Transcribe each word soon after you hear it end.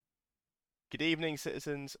Good evening,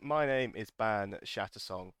 citizens. My name is Ban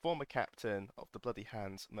Shattersong, former captain of the Bloody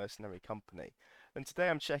Hands Mercenary Company, and today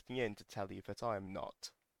I'm checking in to tell you that I am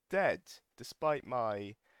not dead, despite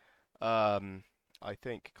my, um, I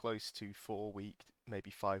think close to 4 week,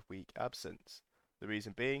 maybe 5 week absence. The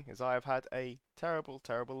reason being is I have had a terrible,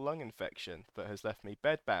 terrible lung infection that has left me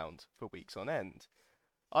bedbound for weeks on end.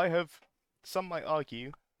 I have, some might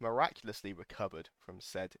argue, miraculously recovered from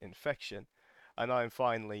said infection, and I am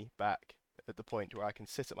finally back at the point where I can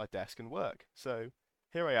sit at my desk and work. So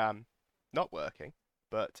here I am, not working,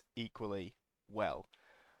 but equally well.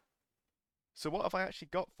 So what have I actually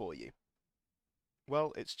got for you?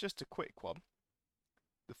 Well, it's just a quick one.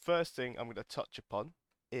 The first thing I'm going to touch upon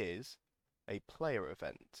is a player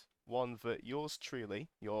event, one that yours truly,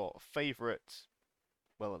 your favourite,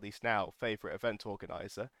 well, at least now, favourite event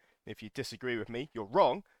organiser. If you disagree with me, you're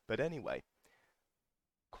wrong, but anyway,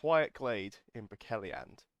 Quiet Glade in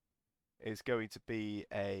Brokeliand is going to be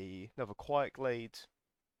another Quiet Glade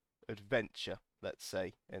adventure, let's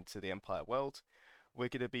say, into the Empire world. We're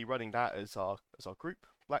going to be running that as our group,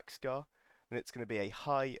 Black Scar, and it's going to be a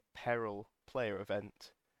high peril player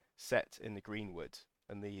event set in the Greenwood.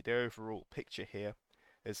 And the overall picture here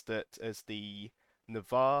is that as the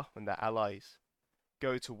Navarre and their allies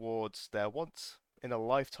go towards their once in a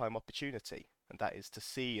lifetime opportunity, and that is to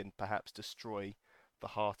see and perhaps destroy the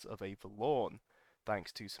heart of a Valorn,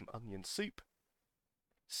 thanks to some onion soup,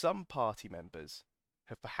 some party members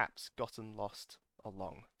have perhaps gotten lost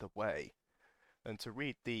along the way. And to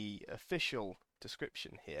read the official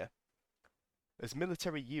description here, as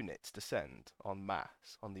military units descend en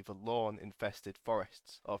masse on the Valorn-infested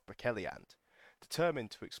forests of Brokeliand,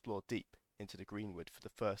 determined to explore deep into the Greenwood for the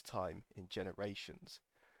first time in generations,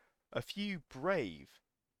 a few brave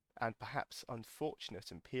and perhaps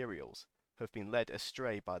unfortunate Imperials have been led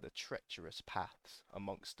astray by the treacherous paths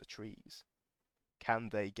amongst the trees. Can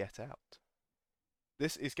they get out?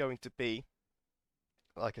 This is going to be,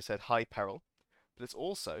 like I said, high peril, but it's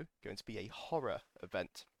also going to be a horror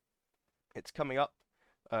event. It's coming up.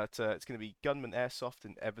 It's going to be Gunman Airsoft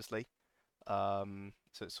in Eversley, so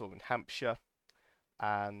it's sort of in Hampshire,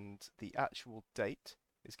 and the actual date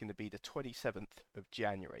is going to be the 27th of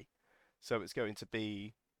January. So it's going to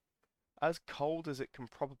be as cold as it can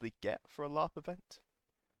probably get for a LARP event,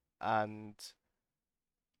 and,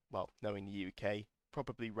 well, knowing the UK,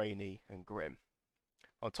 probably rainy and grim.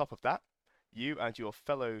 On top of that, you and your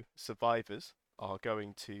fellow survivors are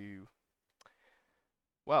going to,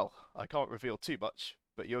 well, I can't reveal too much,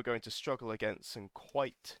 but you're going to struggle against some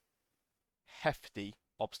quite hefty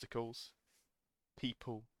obstacles,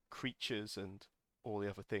 people, creatures, and all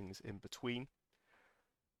the other things in between,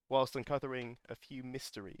 whilst uncovering a few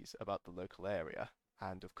mysteries about the local area,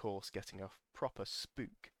 and of course getting a proper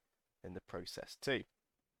spook in the process too.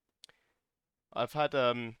 I've had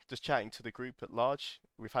just chatting to the group at large.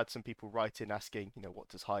 We've had some people write in asking, what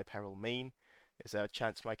does high peril mean? Is there a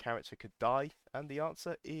chance my character could die? And the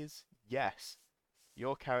answer is yes.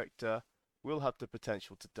 Your character will have the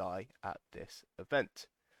potential to die at this event.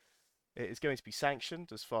 It is going to be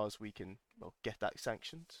sanctioned as far as we can, well, get that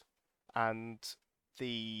sanctioned. And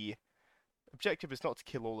the objective is not to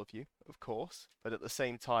kill all of you, of course, but at the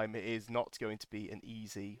same time, it is not going to be an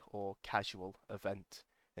easy or casual event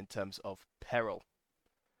in terms of peril.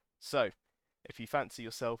 So, if you fancy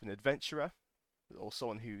yourself an adventurer or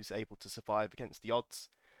someone who's able to survive against the odds,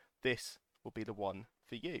 this will be the one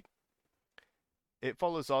for you. It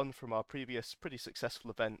follows on from our previous pretty successful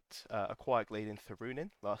event, A Quiet Glade in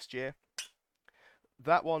Thorunin last year.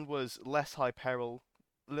 That one was less high peril,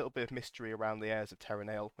 a little bit of mystery around the airs of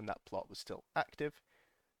Terranale when that plot was still active,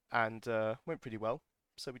 and went pretty well.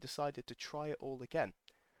 So we decided to try it all again,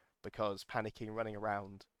 because panicking, running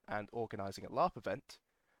around, and organising a LARP event,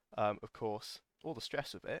 of course, all the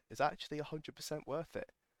stress of it is actually 100% worth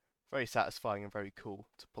it. Very satisfying and very cool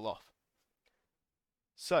to pull off.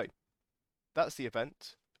 So, that's the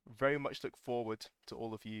event. Very much look forward to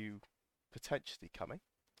all of you potentially coming.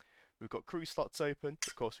 We've got crew slots open,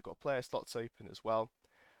 of course we've got player slots open as well,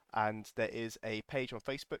 and there is a page on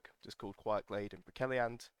Facebook just called Quiet Glade in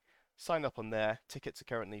Brokeliand. Sign up on there, tickets are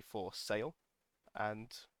currently for sale,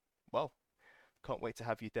 and, well, can't wait to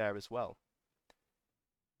have you there as well.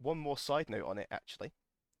 One more side note on it, actually.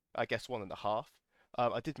 I guess one and a half.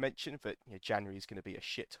 I did mention that January is going to be a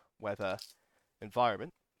shit weather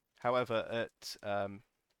environment. However, at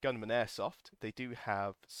Gunman Airsoft, they do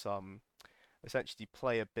have some essentially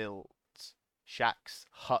player built shacks,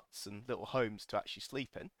 huts, and little homes to actually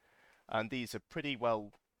sleep in. And these are pretty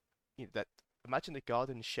well, that imagine a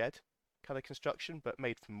garden shed kind of construction, but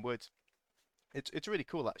made from wood. It's really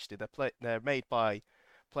cool actually. They're made by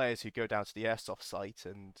players who go down to the airsoft site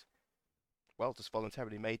and, well, just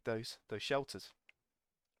voluntarily made those shelters.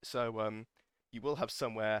 So you will have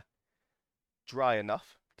somewhere dry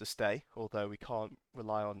enough to stay, although we can't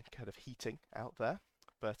rely on kind of heating out there.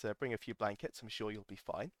 But bring a few blankets, I'm sure you'll be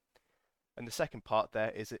fine. And the second part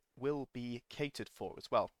there is it will be catered for as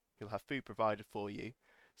well. You'll have food provided for you,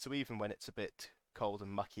 so even when it's a bit cold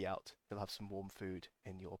and mucky out, you'll have some warm food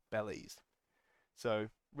in your bellies. So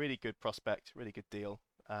really good prospect, really good deal,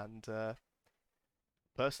 and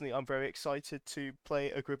personally I'm very excited to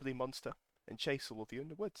play a Gribbly monster and chase all of you in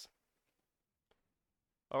the woods.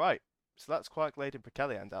 Alright, so that's Quiet Glade and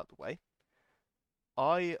Broceliand out the way.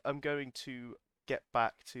 I am going to get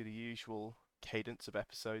back to the usual cadence of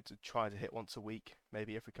episodes and try to hit once a week,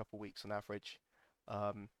 maybe every couple of weeks on average.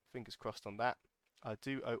 Fingers crossed on that. I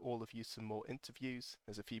do owe all of you some more interviews.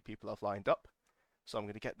 There's a few people I've lined up, so I'm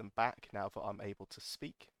going to get them back now that I'm able to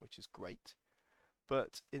speak, which is great.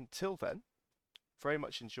 But until then, very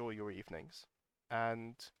much enjoy your evenings,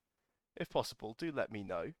 and if possible, do let me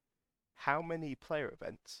know how many player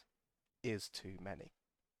events is too many.